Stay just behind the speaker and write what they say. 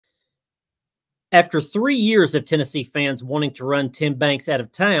After 3 years of Tennessee fans wanting to run Tim Banks out of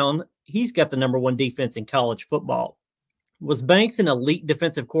town, he's got the #1 defense in college football. Was Banks an elite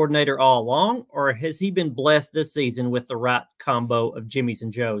defensive coordinator all along, or has he been blessed this season with the right combo of Jimmys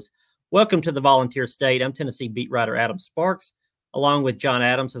and Joes? Welcome to the Volunteer State. I'm Tennessee beat writer Adam Sparks, along with John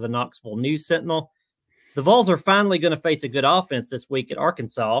Adams of the Knoxville News Sentinel. The Vols are finally going to face a good offense this week at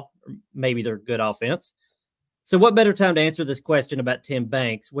Arkansas, or maybe their good offense. So what better time to answer this question about Tim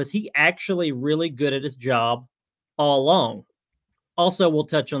Banks? Was he actually really good at his job all along? Also, we'll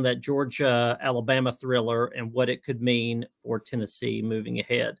touch on that Georgia-Alabama thriller and what it could mean for Tennessee moving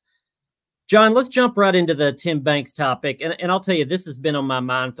ahead. John, let's jump right into the Tim Banks topic. And I'll tell you, this has been on my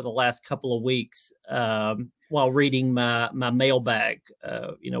mind for the last couple of weeks while reading my mailbag,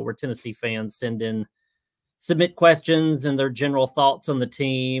 where Tennessee fans submit questions and their general thoughts on the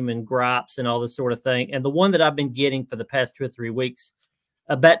team and gripes and all this sort of thing. And the one that I've been getting for the past 2 or 3 weeks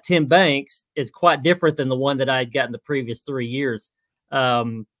about Tim Banks is quite different than the one that I had gotten the previous 3 years.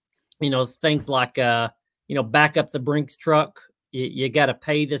 Things like, back up the Brinks truck. You got to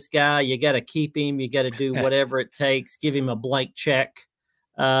pay this guy. You got to keep him. You got to do whatever it takes. Give him a blank check.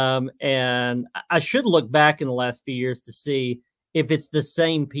 And I should look back in the last few years to see if it's the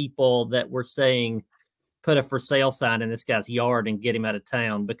same people that were saying, put a for sale sign in this guy's yard and get him out of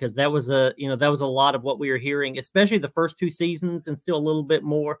town, because that was a lot of what we were hearing, especially the first 2 seasons and still a little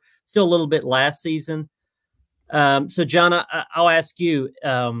bit last season. So John, I'll ask you,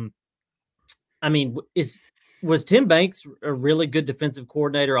 was Tim Banks a really good defensive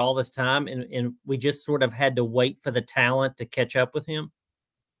coordinator all this time? And we just sort of had to wait for the talent to catch up with him?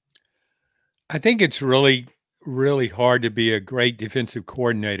 I think it's really hard to be a great defensive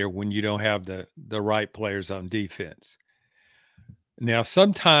coordinator when you don't have the right players on defense. Now,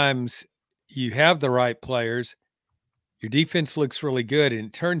 sometimes you have the right players, your defense looks really good, and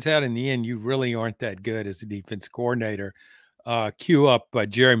it turns out in the end you really aren't that good as a defense coordinator. Cue up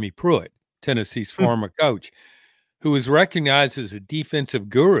Jeremy Pruitt, Tennessee's former coach, who was recognized as a defensive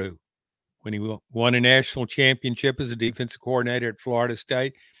guru when he won a national championship as a defensive coordinator at Florida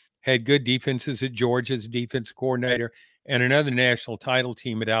State. Had good defenses at Georgia as a defense coordinator, and another national title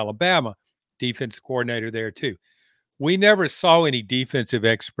team at Alabama, defense coordinator there too. We never saw any defensive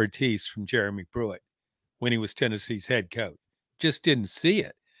expertise from Jeremy Pruitt when he was Tennessee's head coach. Just didn't see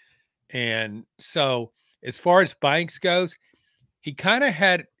it. And so as far as Banks goes, he kind of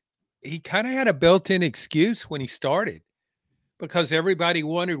had a built-in excuse when he started, because everybody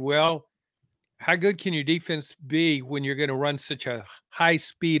wondered, well, how good can your defense be when you're going to run such a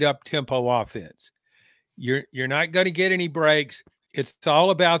high-speed, up-tempo offense? You're not going to get any breaks. It's all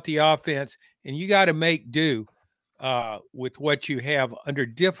about the offense, and you got to make do with what you have under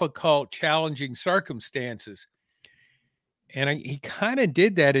difficult, challenging circumstances. And he kind of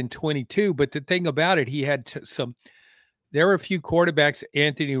did that in 22, but the thing about it, he had there were a few quarterbacks,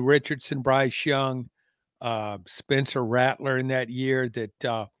 Anthony Richardson, Bryce Young, Spencer Rattler in that year,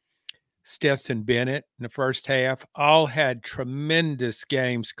 that Stetson Bennett in the first half, all had tremendous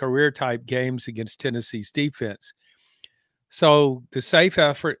games, career-type games against Tennessee's defense. So the safe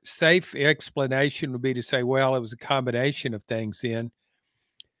explanation would be to say, well, it was a combination of things then.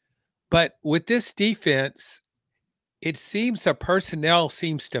 But with this defense, it seems the personnel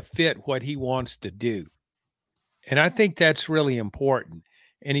seems to fit what he wants to do. And I think that's really important.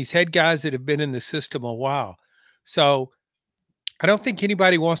 And he's had guys that have been in the system a while. So I don't think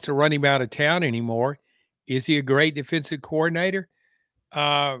anybody wants to run him out of town anymore. Is he a great defensive coordinator?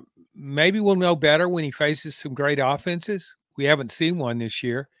 Maybe we'll know better when he faces some great offenses. We haven't seen one this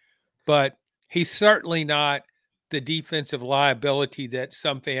year, but he's certainly not the defensive liability that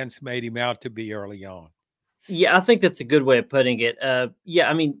some fans made him out to be early on. Yeah, I think that's a good way of putting it.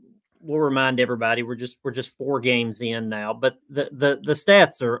 We'll remind everybody we're just 4 games in now, but the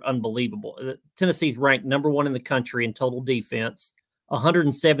stats are unbelievable. Tennessee's ranked #1 in the country in total defense,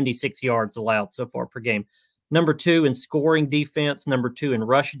 176 yards allowed so far per game. #2 in scoring defense, #2 in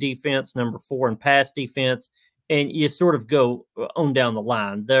rush defense, #4 in pass defense, and you sort of go on down the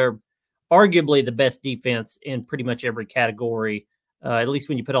line. They're arguably the best defense in pretty much every category, at least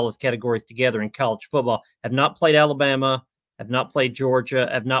when you put all those categories together in college football. Have not played Alabama, have not played Georgia,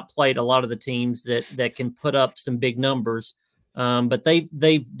 have not played a lot of the teams that can put up some big numbers, but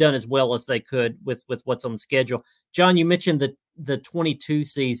they've done as well as they could with what's on the schedule. John, you mentioned the 22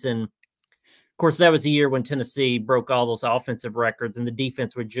 season. Of course, that was the year when Tennessee broke all those offensive records, and the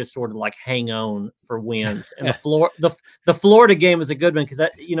defense would just sort of like hang on for wins. And the Florida game was a good one because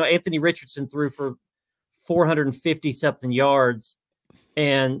Anthony Richardson threw for 450 something yards,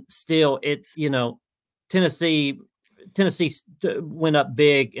 and still Tennessee Tennessee went up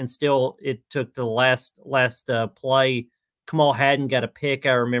big, and still it took the last play. Kamal Hadden got a pick,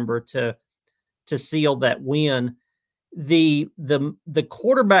 I remember, to seal that win. The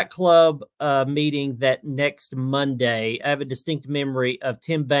quarterback club meeting that next Monday, I have a distinct memory of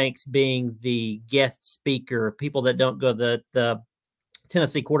Tim Banks being the guest speaker. People that don't go to the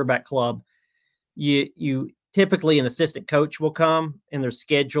Tennessee quarterback club, you typically an assistant coach will come, and they're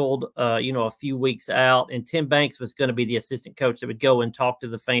scheduled, a few weeks out. And Tim Banks was going to be the assistant coach that would go and talk to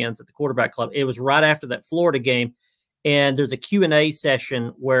the fans at the quarterback club. It was right after that Florida game, and there's a Q&A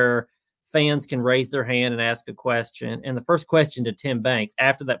session where fans can raise their hand and ask a question. And the first question to Tim Banks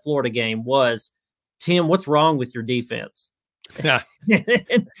after that Florida game was, "Tim, what's wrong with your defense?" Yeah.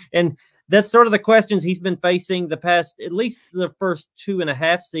 and that's sort of the questions he's been facing the past, at least the first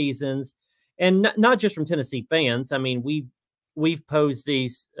 2.5 seasons. And not just from Tennessee fans. I mean, we've posed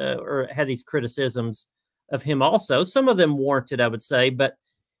these or had these criticisms of him also. Some of them warranted, I would say. But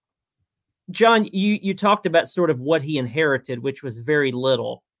John, you talked about sort of what he inherited, which was very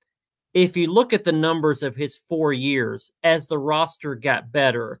little. If you look at the numbers of his 4 years, as the roster got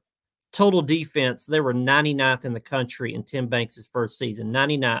better, total defense, they were 99th in the country in Tim Banks' first season,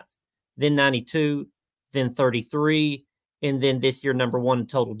 99th, then 92, then 33. And then this year, number 1 in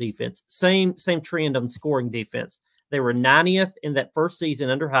total defense. Same trend on scoring defense. They were 90th in that first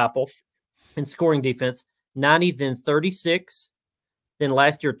season under Heupel in scoring defense, 90, then 36. Then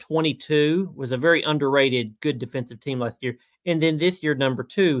last year, 22 was a very underrated, good defensive team last year. And then this year, number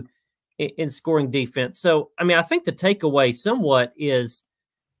 2 in scoring defense. So, I mean, I think the takeaway somewhat is,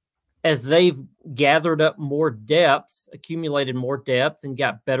 as they've gathered up more depth, accumulated more depth, and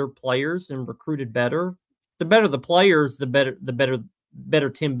got better players and recruited better, the better the players, the better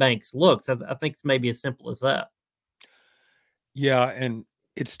Tim Banks looks. I think it's maybe as simple as that. Yeah, and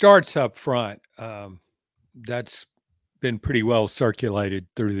it starts up front. That's been pretty well circulated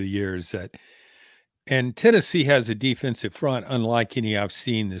through the years. And Tennessee has a defensive front unlike any I've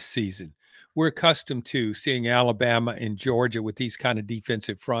seen this season. We're accustomed to seeing Alabama and Georgia with these kind of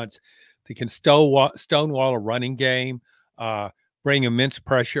defensive fronts. They can stonewall a running game, bring immense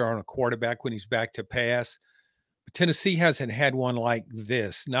pressure on a quarterback when he's back to pass. Tennessee hasn't had one like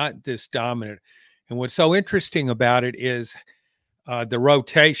this, not this dominant. And what's so interesting about it is the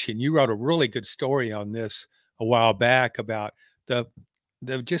rotation. You wrote a really good story on this a while back about the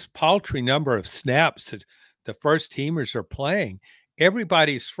just paltry number of snaps that the first teamers are playing.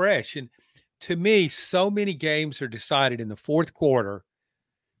 Everybody's fresh. And to me, so many games are decided in the fourth quarter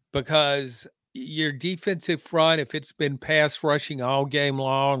because your defensive front, if it's been pass rushing all game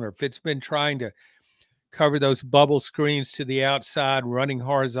long, or if it's been trying to cover those bubble screens to the outside, running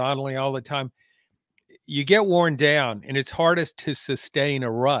horizontally all the time, you get worn down, and it's hardest to sustain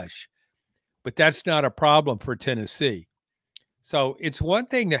a rush. But that's not a problem for Tennessee. So it's one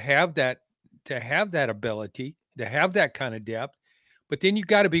thing to have that ability, to have that kind of depth, but then you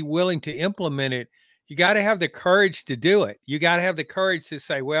got to be willing to implement it. You got to have the courage to do it. You got to have the courage to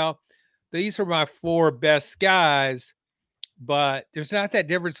say, well, these are my 4 best guys, but there's not that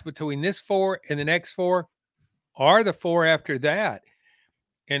difference between this 4 and the next 4 or the 4 after that.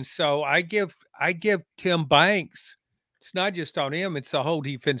 And so I give Tim Banks, it's not just on him, it's the whole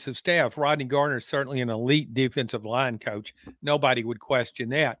defensive staff. Rodney Garner is certainly an elite defensive line coach. Nobody would question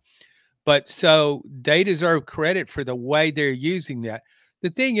that. But so they deserve credit for the way they're using that. The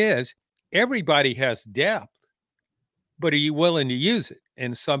thing is, everybody has depth, but are you willing to use it?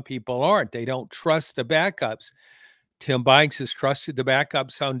 And some people aren't. They don't trust the backups. Tim Banks has trusted the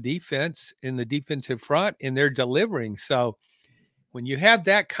backups on defense in the defensive front, and they're delivering. So when you have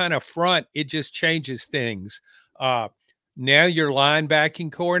that kind of front, it just changes things. Now your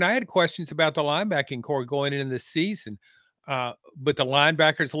linebacking core, and I had questions about the linebacking core going into the season, but the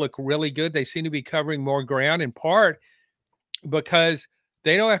linebackers look really good. They seem to be covering more ground, in part because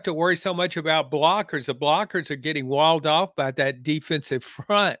they don't have to worry so much about blockers. The blockers are getting walled off by that defensive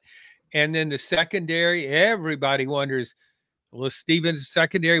front. And then the secondary, everybody wonders, will Stevens'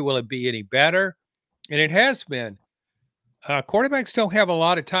 secondary, will it be any better? And it has been. Quarterbacks don't have a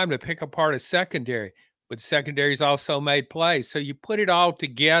lot of time to pick apart a secondary, but the secondary's also made plays. So you put it all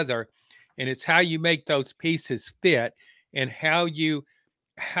together, and it's how you make those pieces fit and how you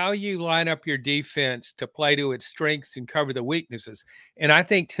line up your defense to play to its strengths and cover the weaknesses. And I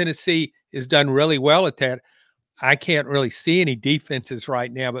think Tennessee has done really well at that. I can't really see any defenses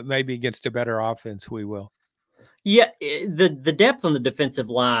right now, but maybe against a better offense we will. Yeah, the depth on the defensive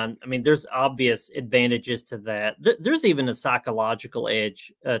line, I mean, there's obvious advantages to that. There's even a psychological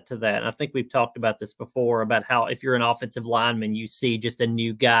edge to that. And I think we've talked about this before, about how if you're an offensive lineman, you see just a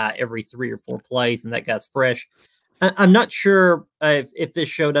new guy every 3 or 4 plays, and that guy's fresh. I'm not sure if this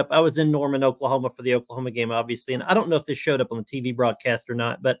showed up. I was in Norman, Oklahoma for the Oklahoma game, obviously, and I don't know if this showed up on the TV broadcast or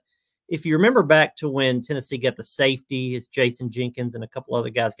not. But if you remember back to when Tennessee got the safety, it's Jason Jenkins and a couple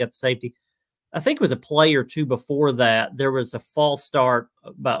other guys got the safety. I think it was a play or two before that. There was a false start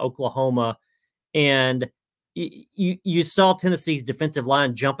by Oklahoma, and you saw Tennessee's defensive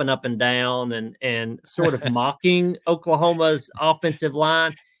line jumping up and down and sort of mocking Oklahoma's offensive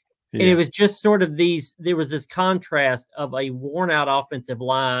line. And it was just sort of there was this contrast of a worn out offensive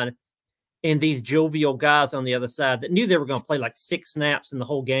line and these jovial guys on the other side that knew they were going to play like 6 snaps in the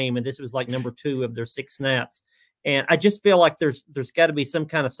whole game. And this was like number 2 of their 6 snaps. And I just feel like there's got to be some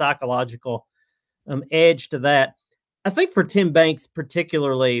kind of psychological edge to that. I think for Tim Banks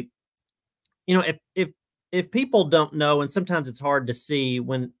particularly, you know, if people don't know, and sometimes it's hard to see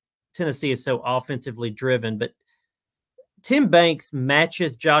when Tennessee is so offensively driven, but Tim Banks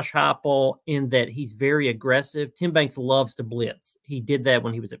matches Josh Heupel in that he's very aggressive. Tim Banks loves to blitz. He did that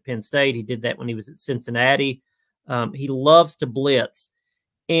when he was at Penn State. He did that when he was at Cincinnati. He loves to blitz.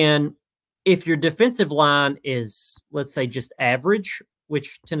 And if your defensive line is, let's say, just average,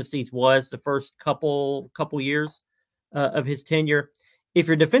 which Tennessee's was the first couple years of his tenure, if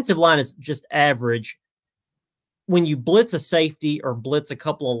your defensive line is just average, when you blitz a safety or blitz a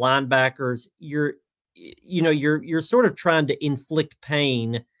couple of linebackers, you're sort of trying to inflict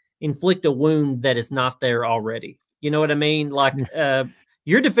pain, inflict a wound that is not there already. You know what I mean? Like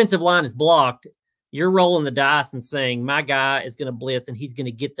your defensive line is blocked. You're rolling the dice and saying, my guy is going to blitz and he's going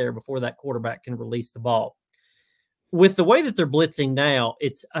to get there before that quarterback can release the ball. With the way that they're blitzing now,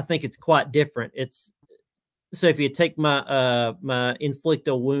 I think it's quite different. So if you take my my inflict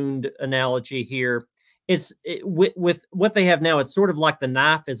a wound analogy here, with what they have now, it's sort of like the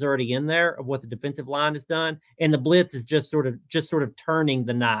knife is already in there of what the defensive line has done, and the blitz is just sort of turning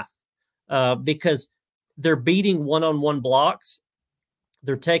the knife because they're beating one-on-one blocks,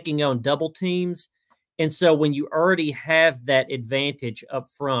 they're taking on double teams, and so when you already have that advantage up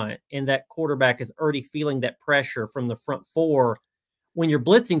front, and that quarterback is already feeling that pressure from the front 4, when you're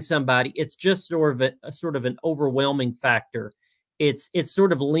blitzing somebody, it's just sort of an overwhelming factor. It's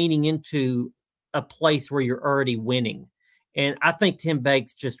sort of leaning into a place where you're already winning. And I think Tim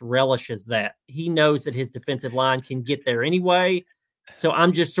Banks just relishes that. He knows that his defensive line can get there anyway. So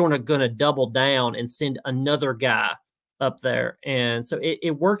I'm just sort of going to double down and send another guy up there. And so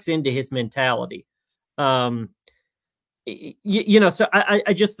it works into his mentality. So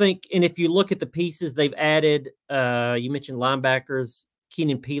I just think, and if you look at the pieces they've added, you mentioned linebackers,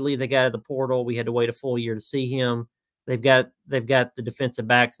 Keenan Peely, the guy at the portal, we had to wait a full year to see him. They've got the defensive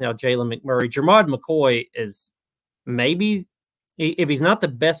backs now, Jalen McMurray. Jermod McCoy is maybe, if he's not the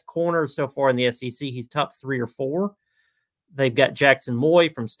best corner so far in the SEC, he's top 3 or 4. They've got Jackson Moy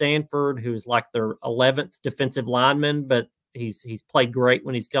from Stanford, who's like their 11th defensive lineman, but he's played great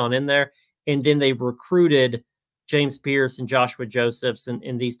when he's gone in there. And then they've recruited James Pierce and Joshua Josephs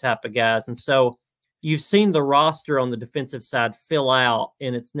and these type of guys. And so you've seen the roster on the defensive side fill out,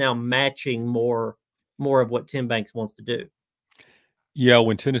 and it's now matching more of what Tim Banks wants to do. Yeah,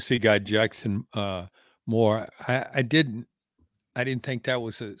 when Tennessee got Jackson Moore, I didn't think that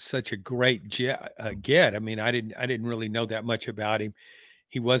was such a great get. I mean, I didn't really know that much about him.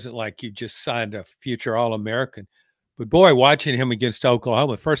 He wasn't like you just signed a future All-American. But boy, watching him against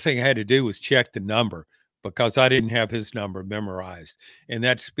Oklahoma, the first thing I had to do was check the number because I didn't have his number memorized. And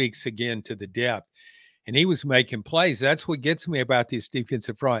that speaks again to the depth. And he was making plays. That's what gets me about this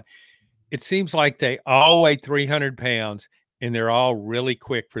defensive front. It seems like they all weigh 300 pounds and they're all really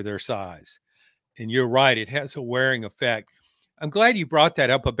quick for their size. And you're right, it has a wearing effect. I'm glad you brought that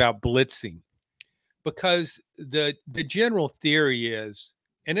up about blitzing because the general theory is,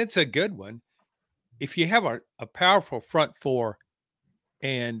 and it's a good one, if you have a powerful front 4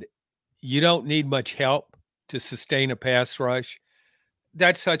 and you don't need much help to sustain a pass rush,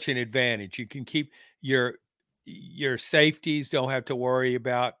 that's such an advantage. You can keep your safeties, don't have to worry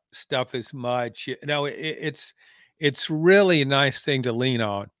about stuff as much. It's really a nice thing to lean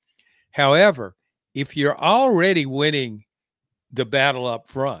on. However, if you're already winning the battle up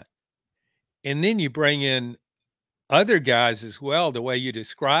front, and then you bring in other guys as well, the way you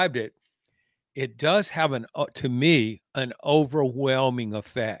described it, it does have to me, an overwhelming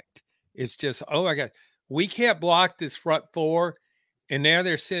effect. It's just, oh my God, we can't block this front 4. And now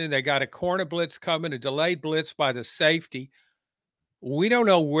they're sitting, they got a corner blitz coming, a delayed blitz by the safety. We don't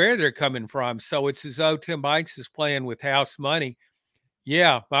know where they're coming from. So it's as though Tim Banks is playing with house money.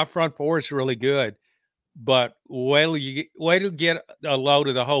 Yeah, my front 4 is really good. But wait till you get a load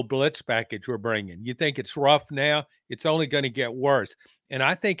of the whole blitz package we're bringing. You think it's rough now? It's only going to get worse. And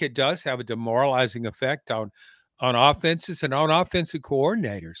I think it does have a demoralizing effect on on offenses and on offensive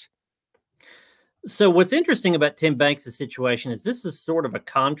coordinators. So what's interesting about Tim Banks' situation is this is sort of a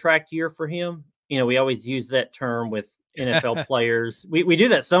contract year for him. You know, we always use that term with NFL players. We do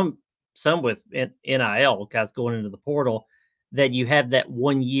that some with NIL guys going into the portal, that you have that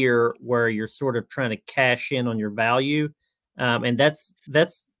 1 year where you're sort of trying to cash in on your value. And that's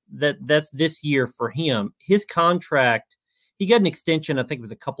this year for him. His contract, he got an extension, I think it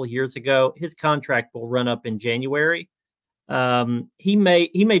was a couple of years ago. His contract will run up in January. He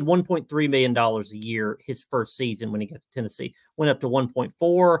made $1.3 million a year his first season when he got to Tennessee, went up to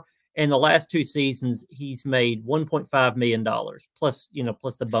 1.4. And the last 2 seasons, he's made $1.5 million plus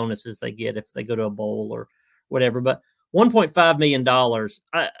the bonuses they get if they go to a bowl or whatever. But $1.5 million,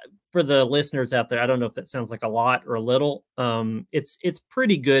 for the listeners out there, I don't know if that sounds like a lot or a little. It's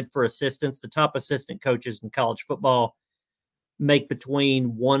pretty good for assistants. The top assistant coaches in college football make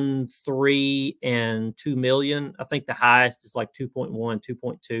between 1.3 and 2 million. I think the highest is like 2.1,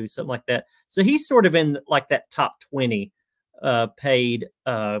 2.2, something like that. So he's sort of in like that top 20 paid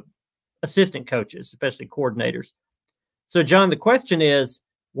assistant coaches, especially coordinators. So, John, the question is,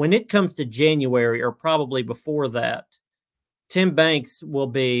 when it comes to January or probably before that, Tim Banks will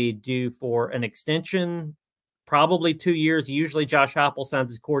be due for an extension, probably 2 years. Usually Josh Heupel signs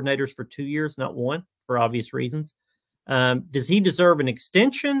his coordinators for 2 years, not 1, for obvious reasons. Does he deserve an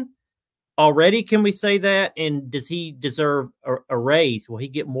extension already? Can we say that? And does he deserve a raise? Will he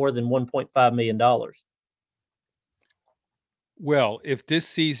get more than $1.5 million? Well, if this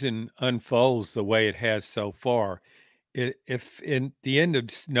season unfolds the way it has so far, if in the end of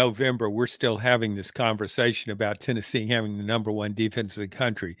November we're still having this conversation about Tennessee having the #1 defense in the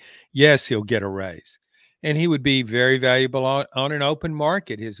country, yes, he'll get a raise. And he would be very valuable on an open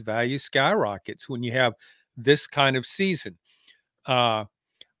market. His value skyrockets when you have this kind of season. I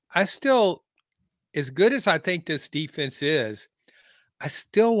still, as good as I think this defense is, I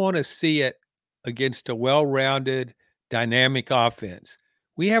still want to see it against a well-rounded, dynamic offense.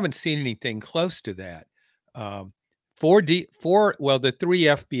 We haven't seen anything close to that. The 3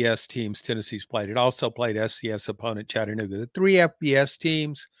 FBS teams Tennessee's played. It also played FCS opponent Chattanooga. The 3 FBS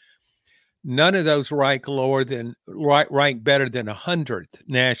teams, none of those rank better than 100th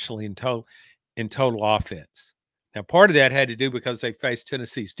nationally in total offense. Now, part of that had to do because they faced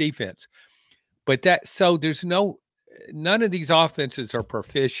Tennessee's defense, but none of these offenses are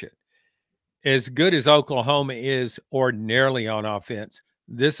proficient. As good as Oklahoma is ordinarily on offense,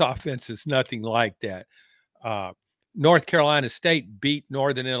 this offense is nothing like that. North Carolina State beat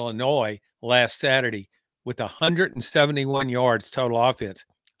Northern Illinois last Saturday with 171 yards total offense.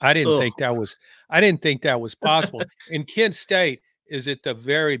 I didn't think that was possible. And Kent State is at the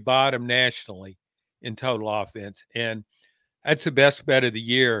very bottom nationally in total offense, and that's the best bet of the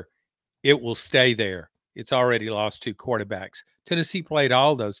year. It will stay there. It's already lost 2 quarterbacks. Tennessee played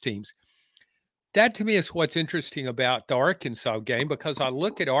all those teams. That to me is what's interesting about the Arkansas game, because I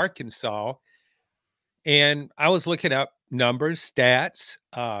look at Arkansas and I was looking up numbers, stats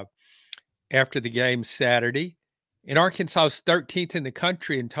after the game Saturday, and Arkansas is 13th in the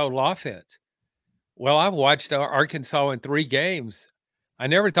country in total offense. Well, I've watched Arkansas in 3 games. I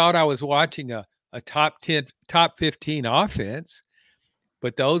never thought I was watching a top 10, top 15 offense,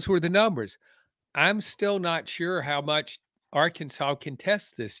 but those were the numbers. I'm still not sure how much Arkansas can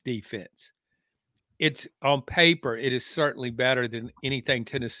test this defense. It's on paper, it is certainly better than anything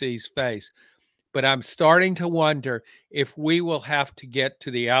Tennessee's faced. But I'm starting to wonder if we will have to get to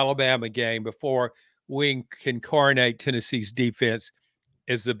the Alabama game before we can coronate Tennessee's defense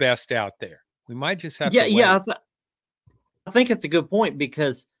as the best out there. We might just have to wait. Yeah, I think it's a good point,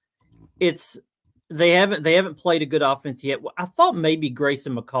 because they haven't played a good offense yet. I thought maybe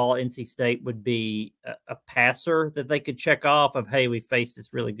Grayson McCall, NC State, would be a passer that they could check off of, hey, we faced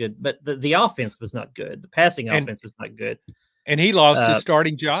this really good. But the offense was not good. The passing offense was not good. And he lost his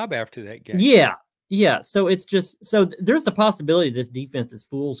starting job after that game. Yeah. So it's just there's the possibility this defense is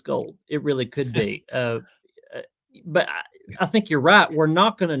fool's gold. It really could be. But I think you're right. We're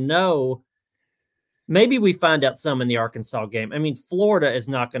not going to know. Maybe we find out some in the Arkansas game. I mean, Florida is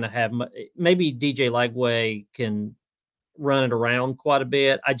not going to have much. Maybe DJ Lagway can run it around quite a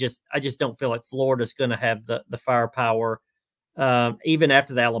bit. I just don't feel like Florida's going to have the firepower. Even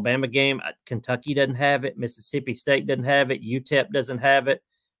after the Alabama game, Kentucky doesn't have it. Mississippi State doesn't have it. UTEP doesn't have it.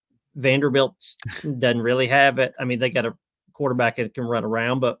 Vanderbilt doesn't really have it. I mean, they got a quarterback that can run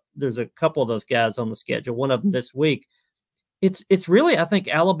around, but there's a couple of those guys on the schedule. One of them this week. It's really, I think,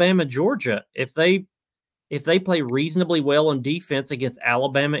 Alabama, Georgia. If they play reasonably well on defense against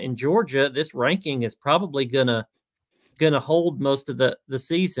Alabama and Georgia, this ranking is probably gonna hold most of the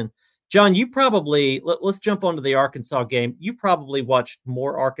season. John, you probably let's jump onto the Arkansas game. You probably watched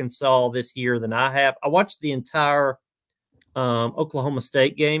more Arkansas this year than I have. I watched the entire Oklahoma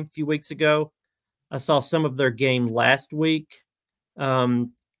State game a few weeks ago. I saw some of their game last week.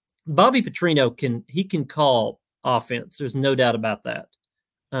 Bobby Petrino can call offense. There's no doubt about that.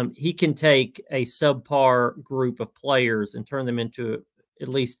 He can take a subpar group of players and turn them into at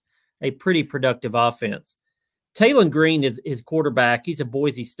least a pretty productive offense. Taylon Green is his quarterback. He's a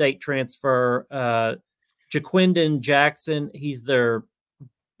Boise State transfer. Jaquindon Jackson, he's their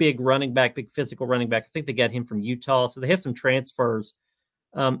big running back, big physical running back. I think they got him from Utah. So they have some transfers.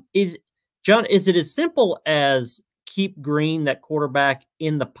 Is it as simple as keep Green, that quarterback,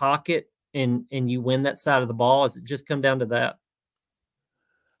 in the pocket and you win that side of the ball? Does it just come down to that?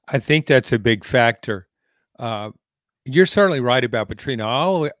 I think that's a big factor. You're certainly right about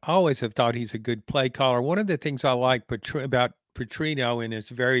Petrino. I always have thought he's a good play caller. One of the things I like about Petrino in his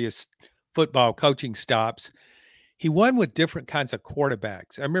various football coaching stops, he won with different kinds of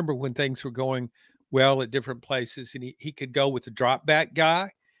quarterbacks. I remember when things were going well at different places, and he could go with a drop back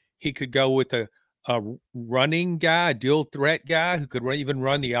guy. He could go with a running guy, a dual threat guy who could even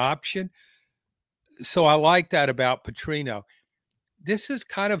run the option. So I like that about Petrino. This is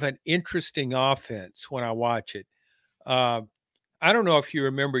kind of an interesting offense when I watch it. I don't know if you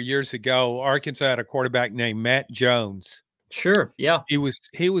remember years ago, Arkansas had a quarterback named Matt Jones. Sure, yeah. He was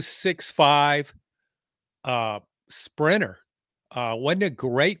 6'5", sprinter. Wasn't a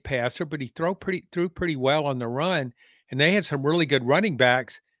great passer, but he threw pretty well on the run. And they had some really good running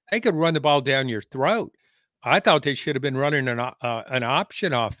backs. They could run the ball down your throat. I thought they should have been running an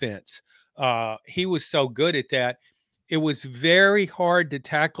option offense. He was so good at that. It was very hard to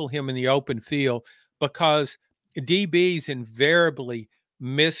tackle him in the open field because DBs invariably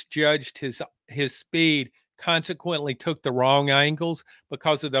misjudged his speed, consequently took the wrong angles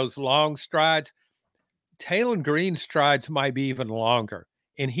because of those long strides. Taylon Green's strides might be even longer,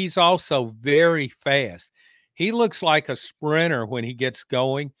 and he's also very fast. He looks like a sprinter when he gets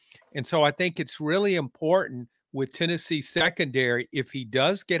going, and so I think it's really important with Tennessee secondary, if he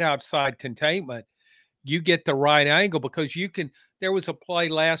does get outside containment, you get the right angle, because you can. There was a play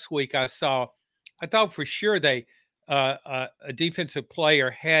last week I saw. I thought for sure a defensive player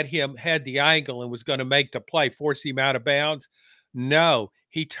had the angle and was going to make the play, force him out of bounds. No,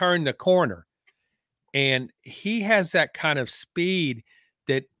 he turned the corner, and he has that kind of speed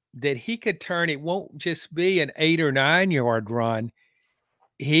that he could turn. It won't just be an 8 or 9 yard run.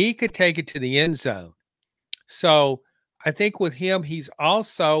 He could take it to the end zone. So I think with him, he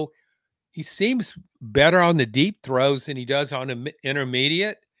seems better on the deep throws than he does on the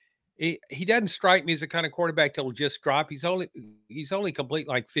intermediate. He doesn't strike me as the kind of quarterback that will just drop. He's only complete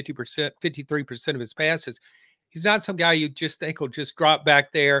like 50%, 53% of his passes. He's not some guy you just think will just drop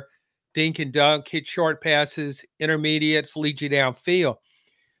back there, dink and dunk, hit short passes, intermediates, lead you downfield.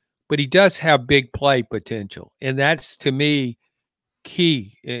 But he does have big play potential, and that's, to me,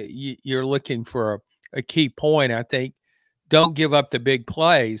 key. You're looking for a key point, I think. Don't give up the big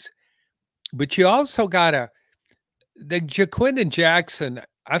plays. But you also got the Jaquindon Jackson.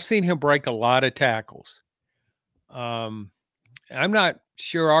 I've seen him break a lot of tackles. I'm not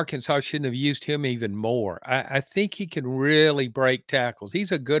sure Arkansas shouldn't have used him even more. I think he can really break tackles.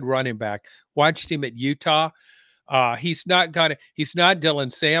 He's a good running back. Watched him at Utah. He's not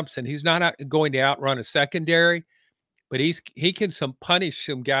Dylan Sampson. He's not going to outrun a secondary, but he can punish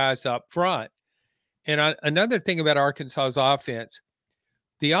some guys up front. And another thing about Arkansas's offense,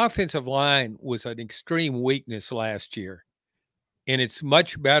 the offensive line was an extreme weakness last year, and it's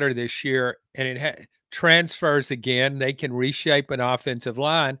much better this year. And it transfers again. They can reshape an offensive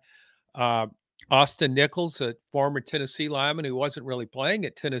line. Austin Nichols, a former Tennessee lineman who wasn't really playing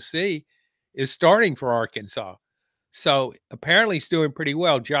at Tennessee, is starting for Arkansas. So apparently he's doing pretty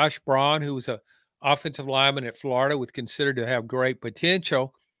well. Josh Braun, who was an offensive lineman at Florida, was considered to have great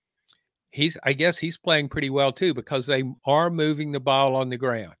potential. I guess he's playing pretty well too, because they are moving the ball on the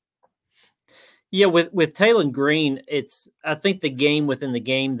ground. Yeah, with Taylon Green, I think the game within the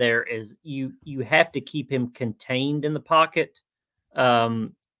game there is you have to keep him contained in the pocket. I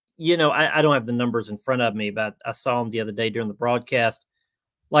don't have the numbers in front of me, but I saw him the other day during the broadcast.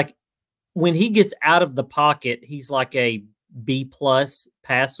 Like, when he gets out of the pocket, he's like a B+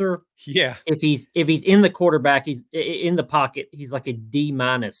 passer. Yeah. If he's in the quarterback, he's in the pocket, he's like a D-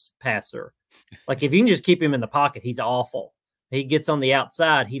 passer. Like, if you can just keep him in the pocket, he's awful. He gets on the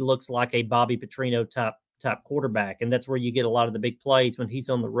outside, he looks like a Bobby Petrino type quarterback, and that's where you get a lot of the big plays when he's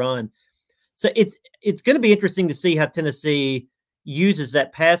on the run. So it's going to be interesting to see how Tennessee uses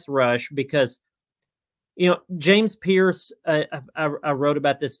that pass rush, because James Pierce, I wrote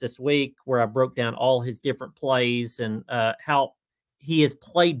about this week where I broke down all his different plays and how he has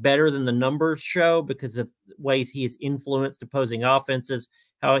played better than the numbers show because of ways he has influenced opposing offenses,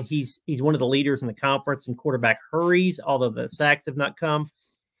 how he's one of the leaders in the conference in quarterback hurries, although the sacks have not come.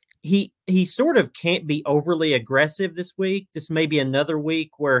 He sort of can't be overly aggressive this week. This may be another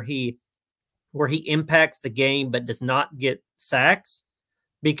week where he impacts the game but does not get sacks.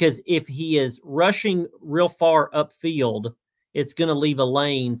 Because if he is rushing real far upfield, it's going to leave a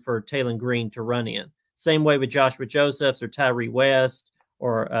lane for Taylon Green to run in. Same way with Joshua Josephs or Tyree West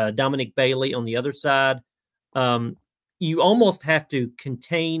or Dominic Bailey on the other side. You almost have to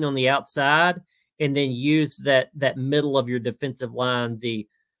contain on the outside and then use that middle of your defensive line, the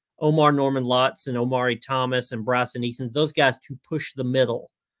Omar Norman Lotz and Omari Thomas and Bryson Eason, those guys to push the middle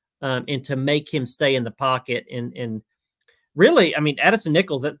and to make him stay in the pocket and really, I mean, Addison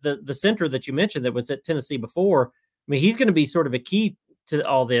Nichols, the center that you mentioned that was at Tennessee before, I mean, he's going to be sort of a key to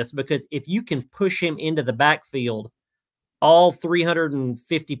all this because if you can push him into the backfield, all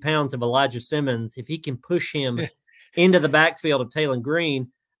 350 pounds of Elijah Simmons, if he can push him into the backfield of Taylon Green,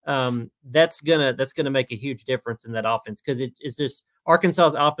 that's gonna make a huge difference in that offense because it's just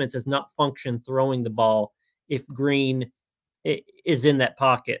Arkansas's offense has not functioned throwing the ball if Green is in that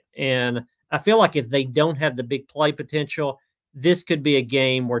pocket. And I feel like if they don't have the big play potential, this could be a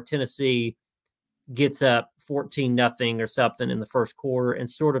game where Tennessee gets up 14-0 or something in the first quarter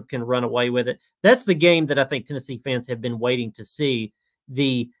and sort of can run away with it. That's the game that I think Tennessee fans have been waiting to see,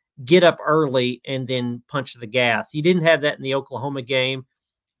 the get up early and then punch the gas. You didn't have that in the Oklahoma game.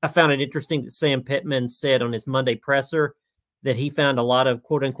 I found it interesting that Sam Pittman said on his Monday presser that he found a lot of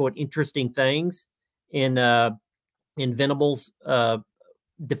quote-unquote interesting things in Venables'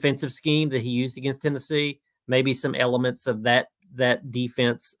 defensive scheme that he used against Tennessee. Maybe some elements of that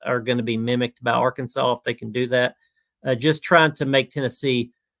defense are going to be mimicked by Arkansas if they can do that. Just trying to make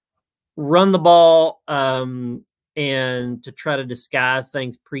Tennessee run the ball and to try to disguise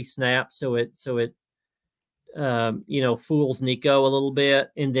things pre-snap so it fools Nico a little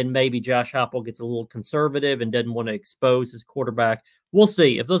bit, and then maybe Josh Heupel gets a little conservative and doesn't want to expose his quarterback. We'll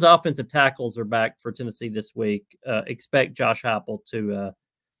see. If those offensive tackles are back for Tennessee this week, expect Josh Heupel to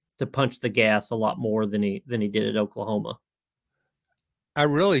punch the gas a lot more than he did at Oklahoma. I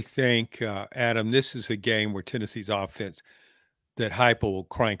really think, Adam, this is a game where Tennessee's offense, that Heupel will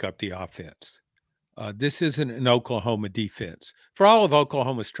crank up the offense. This isn't an Oklahoma defense. For all of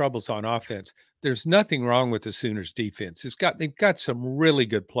Oklahoma's troubles on offense, there's nothing wrong with the Sooners' defense. They've got some really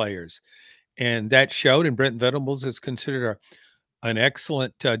good players, and that showed. And Brent Venables is considered an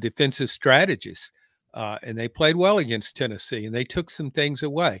excellent defensive strategist, and they played well against Tennessee, and they took some things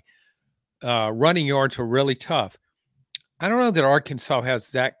away. Running yards were really tough. I don't know that Arkansas has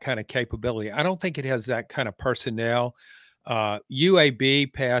that kind of capability. I don't think it has that kind of personnel.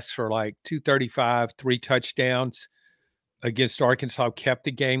 UAB passed for like 235, 3 touchdowns against Arkansas, kept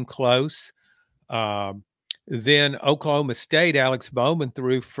the game close. Then Oklahoma State, Alex Bowman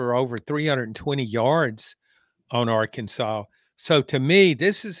threw for over 320 yards on Arkansas. So to me,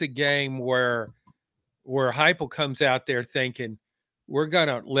 this is a game where Heupel comes out there thinking, we're going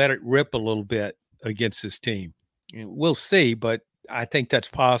to let it rip a little bit against this team. We'll see, but I think that's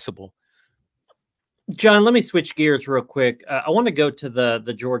possible. John, let me switch gears real quick. I want to go to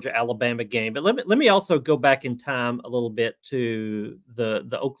the Georgia-Alabama game, but let me also go back in time a little bit to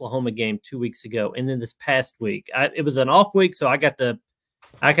the Oklahoma game 2 weeks ago, and then this past week. It was an off week, so I got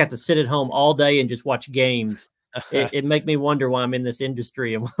to sit at home all day and just watch games. It make me wonder why I'm in this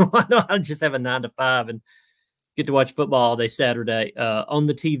industry and why don't I just have a 9 to 5 and get to watch football all day Saturday on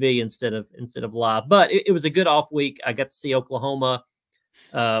the TV instead of live. But it was a good off week. I got to see Oklahoma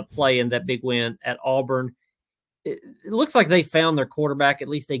play in that big win at Auburn. It looks like they found their quarterback, at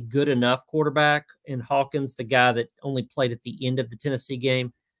least a good enough quarterback, in Hawkins, the guy that only played at the end of the Tennessee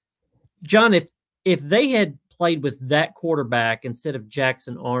game. John, if they had played with that quarterback instead of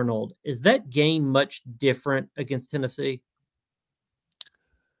Jackson Arnold, is that game much different against Tennessee?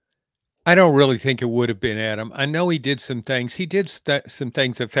 I don't really think it would have been, Adam. I know he did some things. He did some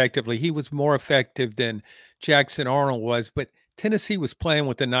things effectively. He was more effective than Jackson Arnold was, but Tennessee was playing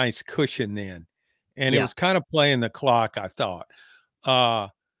with a nice cushion then, and it was kind of playing the clock, I thought. I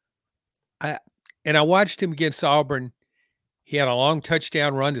watched him against Auburn. He had a long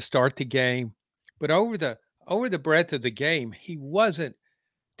touchdown run to start the game, but over the breadth of the game, he wasn't,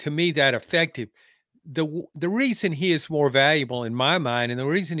 to me, that effective. The reason he is more valuable in my mind, and the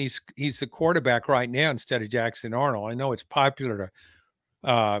reason he's the quarterback right now instead of Jackson Arnold, I know it's popular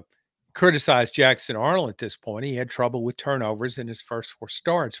to criticize Jackson Arnold at this point. He had trouble with turnovers in his first 4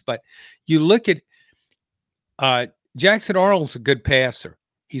 starts, but you look at Jackson Arnold's a good passer.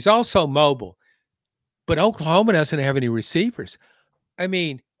 He's also mobile, but Oklahoma doesn't have any receivers. I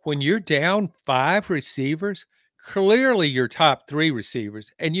mean, when you're down 5 receivers, clearly your top 3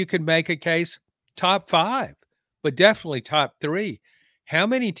 receivers, and you can make a case top 5, but definitely top 3. How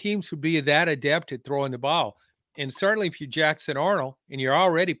many teams would be that adept at throwing the ball? And certainly if you're Jackson Arnold and you're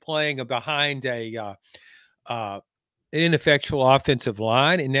already playing behind an ineffectual offensive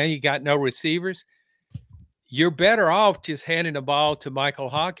line, and now you got no receivers, you're better off just handing the ball to Michael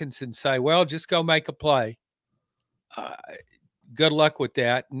Hawkins and say, well, just go make a play. Good luck with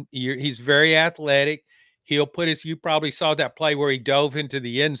that. He's very athletic. He'll put his, you probably saw that play where he dove into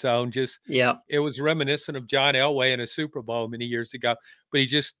the end zone. It was reminiscent of John Elway in a Super Bowl many years ago, but he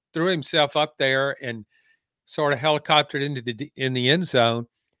just threw himself up there and sort of helicoptered in the end zone.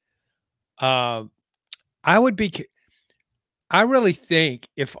 I really think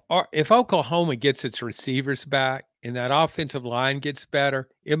if Oklahoma gets its receivers back and that offensive line gets better,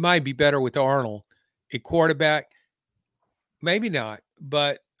 it might be better with Arnold at quarterback. Maybe not,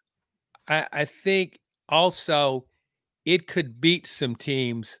 but I think also it could beat some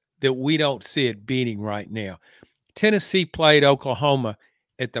teams that we don't see it beating right now. Tennessee played Oklahoma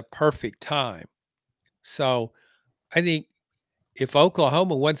at the perfect time. So I think if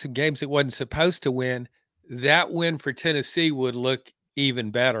Oklahoma won some games it wasn't supposed to win, that win for Tennessee would look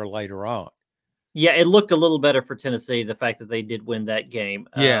even better later on. Yeah, it looked a little better for Tennessee, the fact that they did win that game.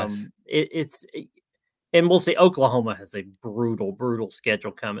 Yes. And we'll see. Oklahoma has a brutal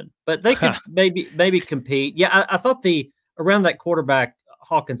schedule coming, but they could maybe compete. Yeah, I thought around that quarterback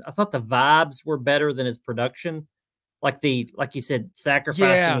Hawkins, I thought the vibes were better than his production. Like you said,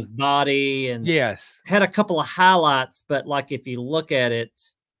 sacrificing his body and had a couple of highlights, but like if you look at it,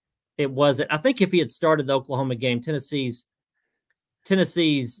 it wasn't. I think if he had started the Oklahoma game, Tennessee's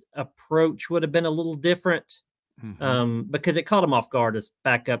approach would have been a little different. Because it caught him off guard as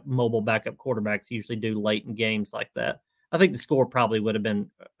mobile backup quarterbacks usually do late in games like that. I think the score probably would have been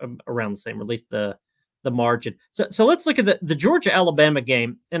around the same, or at least the margin. So let's look at the Georgia-Alabama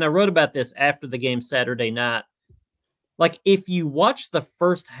game. And I wrote about this after the game Saturday night. Like, if you watch the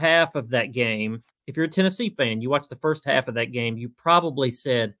first half of that game, if you're a Tennessee fan, you watch the first half of that game, you probably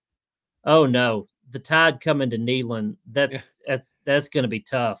said, oh no, the Tide coming to Neyland, that's going to be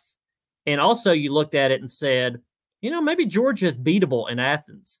tough. And also you looked at it and said, maybe Georgia is beatable in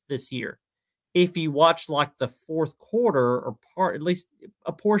Athens this year. If you watch like the fourth quarter or at least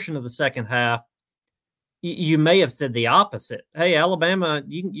a portion of the second half, you may have said the opposite. Hey, Alabama,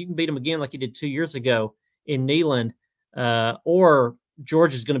 you can beat them again like you did 2 years ago in Neyland, or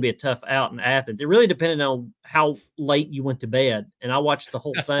Georgia's going to be a tough out in Athens. It really depended on how late you went to bed. And I watched the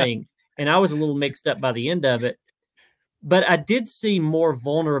whole thing, and I was a little mixed up by the end of it. But I did see more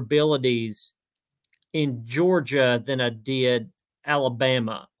vulnerabilities in Georgia than I did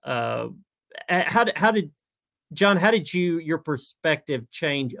Alabama. How did your perspective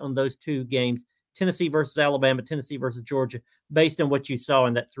change on those two games, Tennessee versus Alabama, Tennessee versus Georgia, based on what you saw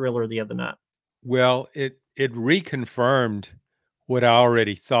in that thriller the other night? Well, it reconfirmed what I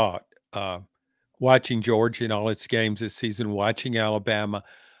already thought. Watching Georgia in all its games this season, watching Alabama,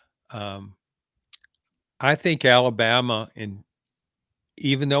 I think Alabama, and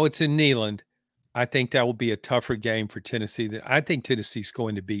even though it's in Neyland, I think that will be a tougher game for Tennessee. I think Tennessee's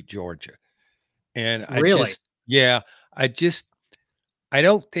going to beat Georgia. And I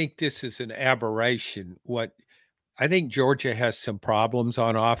don't think this is an aberration. I think Georgia has some problems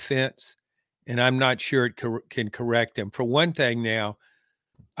on offense, and I'm not sure it can correct them. For one thing now,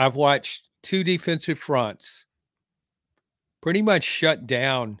 I've watched 2 defensive fronts pretty much shut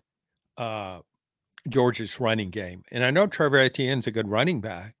down Georgia's running game. And I know Trevor Etienne's a good running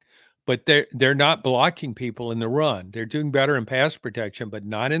back, but they're not blocking people in the run. They're doing better in pass protection, but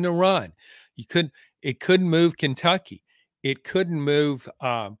not in the run. It couldn't move Kentucky. It couldn't move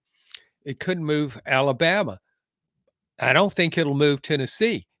Alabama. I don't think it'll move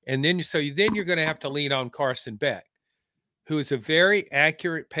Tennessee. And then you're going to have to lean on Carson Beck, who is a very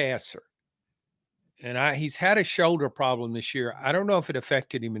accurate passer. And he's had a shoulder problem this year. I don't know if it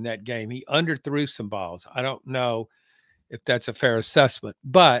affected him in that game. He underthrew some balls. I don't know if that's a fair assessment,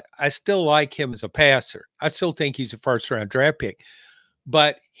 but I still like him as a passer. I still think he's a first-round draft pick,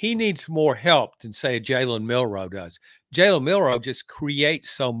 but he needs more help than, say, Jalen Milroe does. Jalen Milroe just creates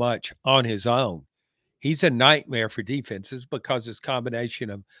so much on his own. He's a nightmare for defenses because his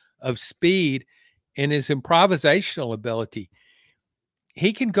combination of speed and his improvisational ability.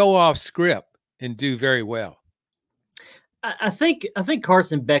 He can go off script and do very well. I think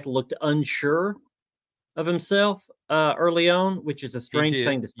Carson Beck looked unsure of himself early on, which is a strange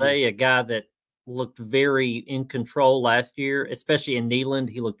thing to say. A guy that looked very in control last year, especially in Neyland.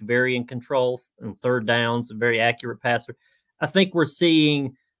 He looked very in control in third downs, a very accurate passer. I think we're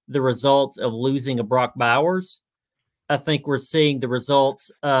seeing the results of losing a Brock Bowers. I think we're seeing the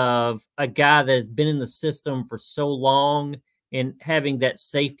results of a guy that has been in the system for so long and having that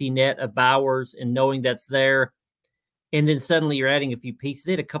safety net of Bowers and knowing that's there. And then suddenly you're adding a few pieces.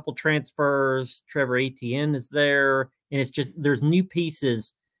 They had a couple transfers. Trevor Etienne is there. And it's just, there's new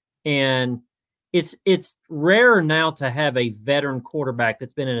pieces. And it's rare now to have a veteran quarterback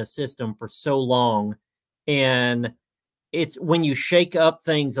that's been in a system for so long. And it's when you shake up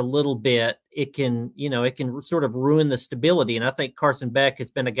things a little bit, it can sort of ruin the stability. And I think Carson Beck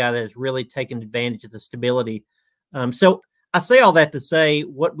has been a guy that has really taken advantage of the stability. So I say all that to say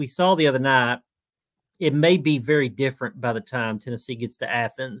what we saw the other night, it may be very different by the time Tennessee gets to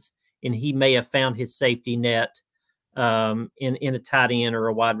Athens, and he may have found his safety net in a tight end or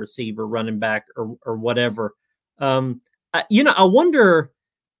a wide receiver, running back, or whatever. I wonder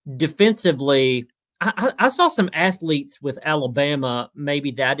defensively. I saw some athletes with Alabama,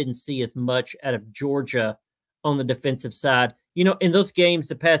 maybe that I didn't see as much out of Georgia on the defensive side. In those games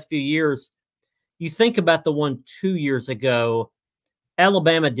the past few years, you think about the one 2 years ago,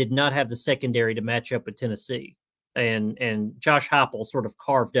 Alabama did not have the secondary to match up with Tennessee. And Josh Heupel sort of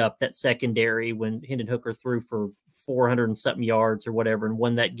carved up that secondary when Hendon Hooker threw for 400 and something yards or whatever and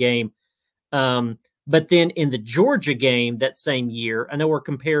won that game. But then in the Georgia game that same year, I know we're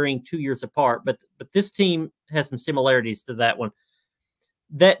comparing 2 years apart, but this team has some similarities to that one.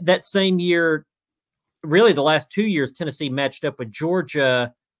 That same year, really the last 2 years, Tennessee matched up with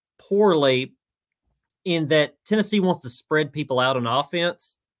Georgia poorly in that Tennessee wants to spread people out on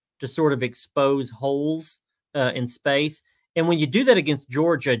offense to sort of expose holes in space. And when you do that against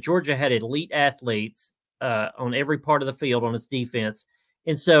Georgia, Georgia had elite athletes on every part of the field on its defense.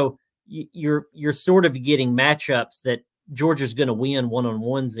 And so you're sort of getting matchups that Georgia's going to win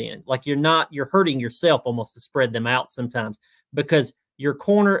one-on-ones in. Like you're hurting yourself almost to spread them out sometimes because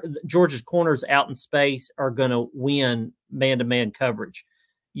Georgia's corners out in space are going to win man-to-man coverage.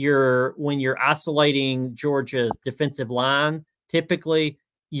 When you're isolating Georgia's defensive line, typically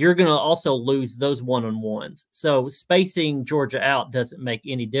you're going to also lose those one-on-ones. So spacing Georgia out doesn't make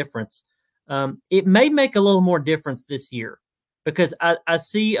any difference. It may make a little more difference this year because I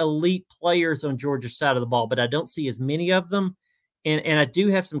see elite players on Georgia's side of the ball, but I don't see as many of them. And I do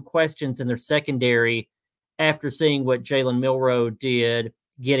have some questions in their secondary after seeing what Jalen Milroe did,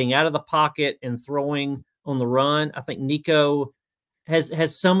 getting out of the pocket and throwing on the run. I think Nico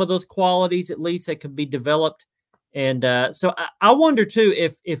has some of those qualities, at least, that could be developed. And so I wonder, too,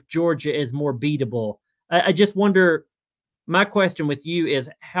 if Georgia is more beatable. I just wonder, my question with you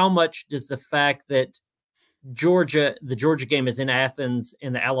is how much does the fact that the Georgia game is in Athens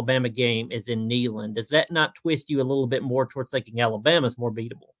and the Alabama game is in Neyland, does that not twist you a little bit more towards thinking Alabama's more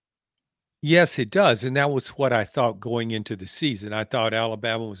beatable? Yes, it does. And that was what I thought going into the season. I thought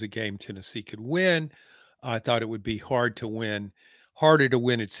Alabama was a game Tennessee could win. I thought it would be harder to win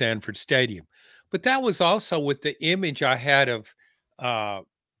at Sanford Stadium. But that was also with the image I had of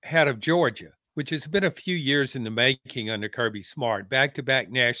Georgia, which has been a few years in the making under Kirby Smart,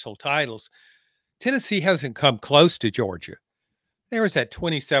 back-to-back national titles. Tennessee hasn't come close to Georgia. There was that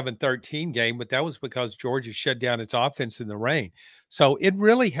 27-13 game, but that was because Georgia shut down its offense in the rain. So it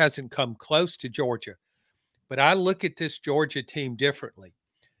really hasn't come close to Georgia. But I look at this Georgia team differently.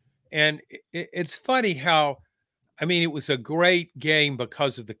 And it's funny how, it was a great game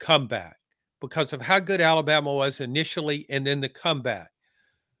because of the comeback, because of how good Alabama was initially and then the comeback.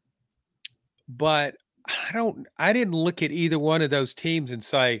 But I didn't look at either one of those teams and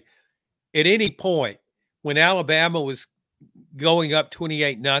say, at any point when Alabama was going up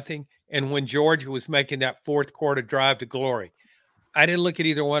 28-0 and when Georgia was making that fourth quarter drive to glory, I didn't look at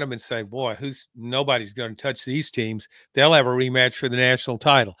either one of them and say, boy, nobody's going to touch these teams. They'll have a rematch for the national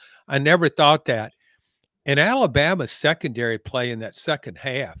title. I never thought that. And Alabama's secondary play in that second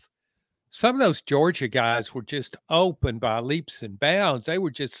half, some of those Georgia guys were just open by leaps and bounds. They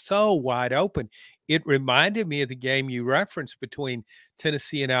were just so wide open. It reminded me of the game you referenced between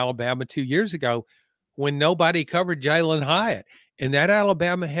Tennessee and Alabama 2 years ago when nobody covered Jalen Hyatt. And that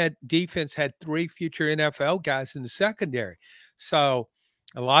Alabama defense had 3 future NFL guys in the secondary. So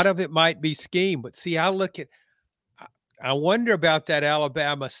a lot of it might be scheme. But see, I wonder about that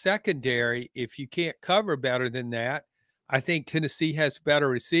Alabama secondary. If you can't cover better than that, I think Tennessee has better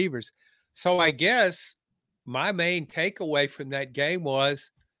receivers. So I guess my main takeaway from that game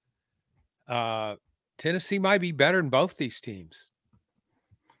was Tennessee might be better than both these teams.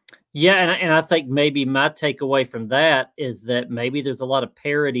 Yeah, and I think maybe my takeaway from that is that maybe there's a lot of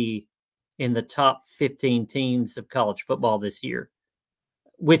parity in the top 15 teams of college football this year,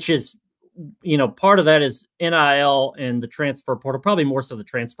 which is, part of that is NIL and the transfer portal, probably more so the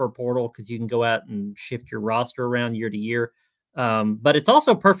transfer portal, because you can go out and shift your roster around year to year. But it's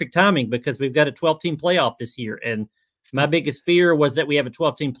also perfect timing because we've got a 12-team playoff this year. And my biggest fear was that we have a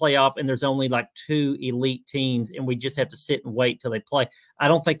 12-team playoff and there's only like 2 elite teams and we just have to sit and wait till they play. I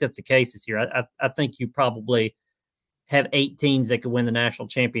don't think that's the case this year. I think you probably have 8 teams that could win the national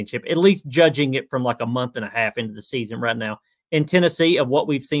championship, at least judging it from like a month and a half into the season right now. In Tennessee, of what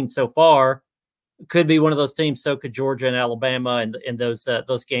we've seen so far, could be one of those teams. So could Georgia and Alabama, and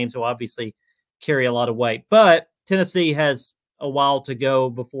those games will obviously carry a lot of weight. But Tennessee has a while to go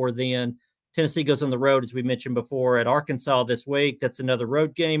before then. Tennessee goes on the road, as we mentioned before, at Arkansas this week. That's another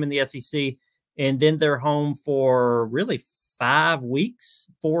road game in the SEC. And then they're home for really 5 weeks,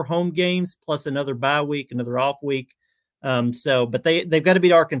 4 home games, plus another bye week, another off week. But they've got to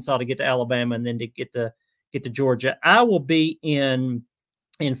beat Arkansas to get to Alabama and then to get to Georgia. I will be in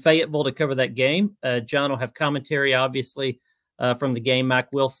Fayetteville to cover that game. John will have commentary, obviously, from the game.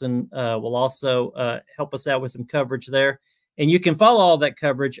 Mike Wilson will also help us out with some coverage there. And you can follow all that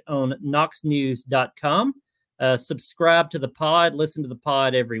coverage on KnoxNews.com. Subscribe to the pod, listen to the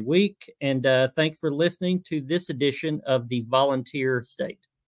pod every week. And thanks for listening to this edition of the Volunteer State.